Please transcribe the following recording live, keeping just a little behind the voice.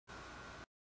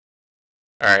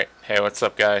Alright, hey, what's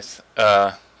up, guys?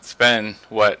 It's been,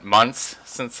 what, months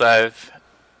since I've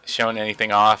shown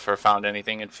anything off or found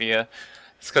anything in FIA.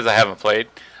 It's because I haven't played.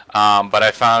 But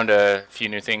I found a few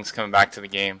new things coming back to the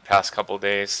game past couple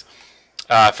days.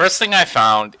 First thing I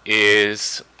found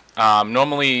is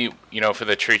normally, for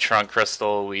the tree trunk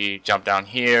crystal, we jump down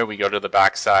here, we go to the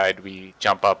backside, we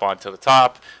jump up onto the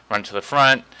top, run to the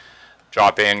front,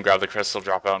 drop in, grab the crystal,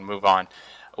 drop out, and move on.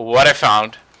 What I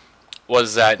found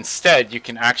was that instead you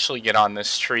can actually get on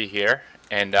this tree here,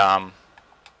 and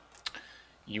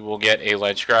you will get a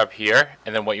ledge grab here,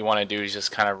 and then what you want to do is just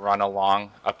kind of run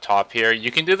along up top here. You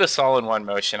can do this all in one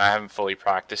motion. I haven't fully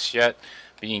practiced yet,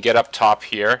 but you can get up top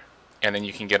here, and then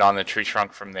you can get on the tree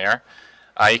trunk from there.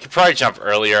 You could probably jump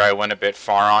earlier. I went a bit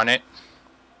far on it,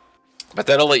 but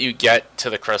that'll let you get to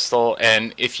the crystal,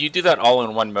 and if you do that all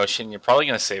in one motion, you're probably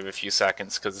going to save a few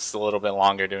seconds because it's a little bit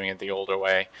longer doing it the older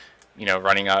way.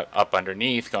 Running up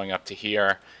underneath, going up to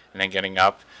here, and then getting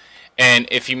up. And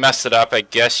if you mess it up, I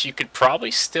guess you could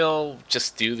probably still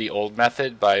just do the old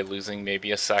method by losing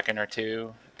maybe a second or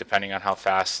two, depending on how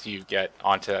fast you get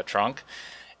onto that trunk.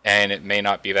 And it may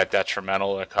not be that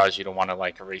detrimental or cause you to want to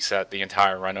like reset the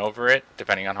entire run over it,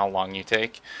 depending on how long you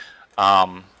take.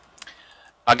 I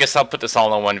guess I'll put this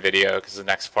all in one video because the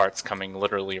next part's coming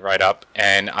literally right up.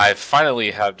 And I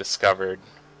finally have discovered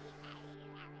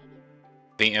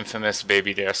the infamous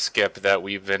Baby Dare skip that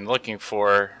we've been looking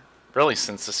for really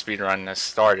since the speedrun has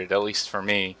started, at least for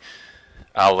me.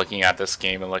 Looking at this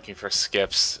game and looking for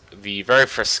skips. The very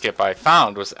first skip I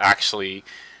found was actually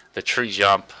the tree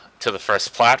jump to the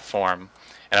first platform,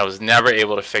 and I was never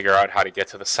able to figure out how to get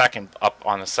to the second, up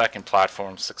on the second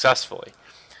platform successfully.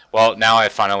 Well, now I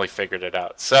finally figured it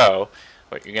out. So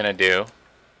what you're gonna do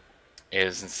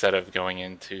is, instead of going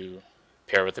into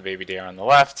pair with the Baby Dare on the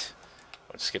left,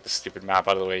 I'll just get the stupid map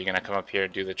out of the way. You're going to come up here,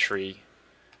 do the tree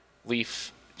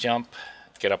leaf jump,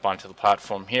 get up onto the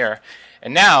platform here.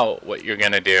 And now what you're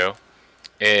going to do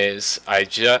is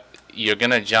you're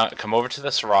going to come over to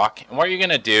this rock. And what you're going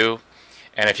to do,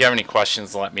 and if you have any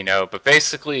questions, let me know. But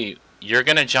basically, you're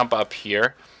going to jump up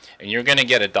here, and you're going to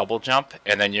get a double jump,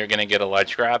 and then you're going to get a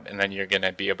ledge grab, and then you're going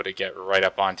to be able to get right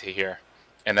up onto here.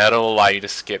 And that'll allow you to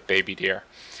skip Baby Deer.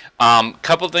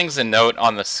 Couple things to note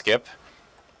on the skip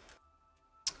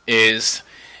is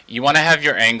you want to have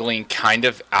your angling kind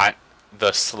of at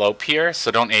the slope here,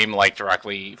 so don't aim like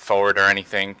directly forward or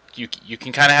anything. You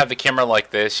can kind of have the camera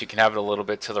like this. You can have it a little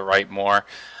bit to the right more,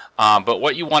 but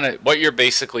what you're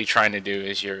basically trying to do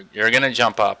is you're gonna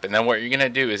jump up, and then what you're gonna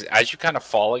do is, as you kind of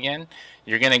fall again,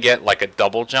 you're gonna get like a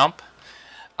double jump.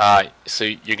 So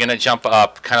you're gonna jump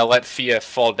up, kind of let FIA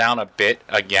fall down a bit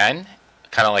again,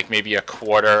 kind of like maybe a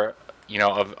quarter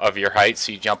of your height.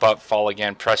 So you jump up, fall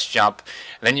again, press jump,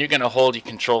 and then you're going to hold your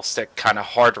control stick kind of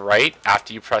hard right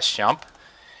after you press jump,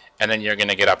 and then you're going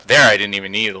to get up there. I didn't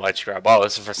even need a ledge grab. Oh,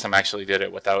 this is the first time I actually did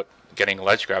it without getting a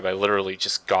ledge grab. I literally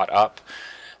just got up.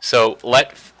 So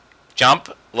let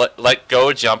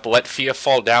go, jump, let FIA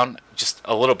fall down just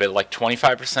a little bit, like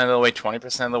 25% of the way,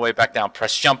 20% of the way back down.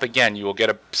 Press jump again. You will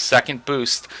get a second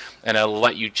boost, and it'll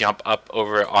let you jump up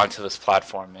over onto this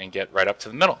platform and get right up to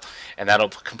the middle. And that'll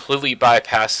completely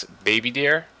bypass Baby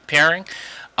Deer pairing.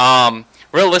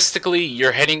 Realistically,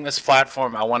 you're hitting this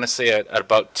platform, I want to say at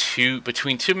about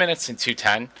between 2 minutes and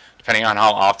 2:10, depending on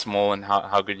how optimal and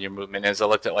how good your movement is. I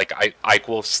looked at like Ike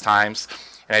Wolf's times,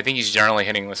 and I think he's generally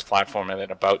hitting this platform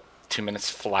at about 2 minutes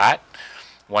flat,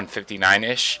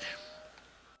 1:59-ish.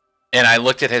 And I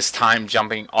looked at his time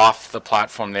jumping off the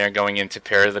platform there, going into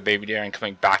pair of the Baby Deer and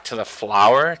coming back to the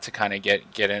flower to kind of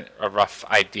get a rough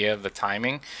idea of the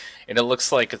timing. And it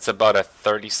looks like it's about a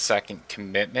 30-second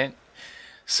commitment.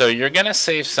 So you're going to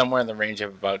save somewhere in the range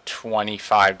of about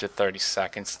 25 to 30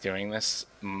 seconds doing this,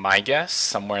 my guess,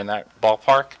 somewhere in that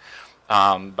ballpark,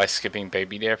 by skipping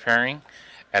Baby Deer pairing.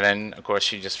 And then, of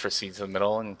course, you just proceed to the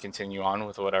middle and continue on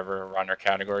with whatever run or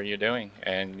category you're doing.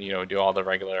 And, do all the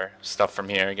regular stuff from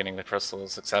here, getting the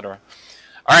crystals, etc.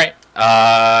 All right.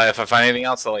 If I find anything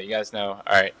else, I'll let you guys know.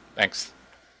 All right. Thanks.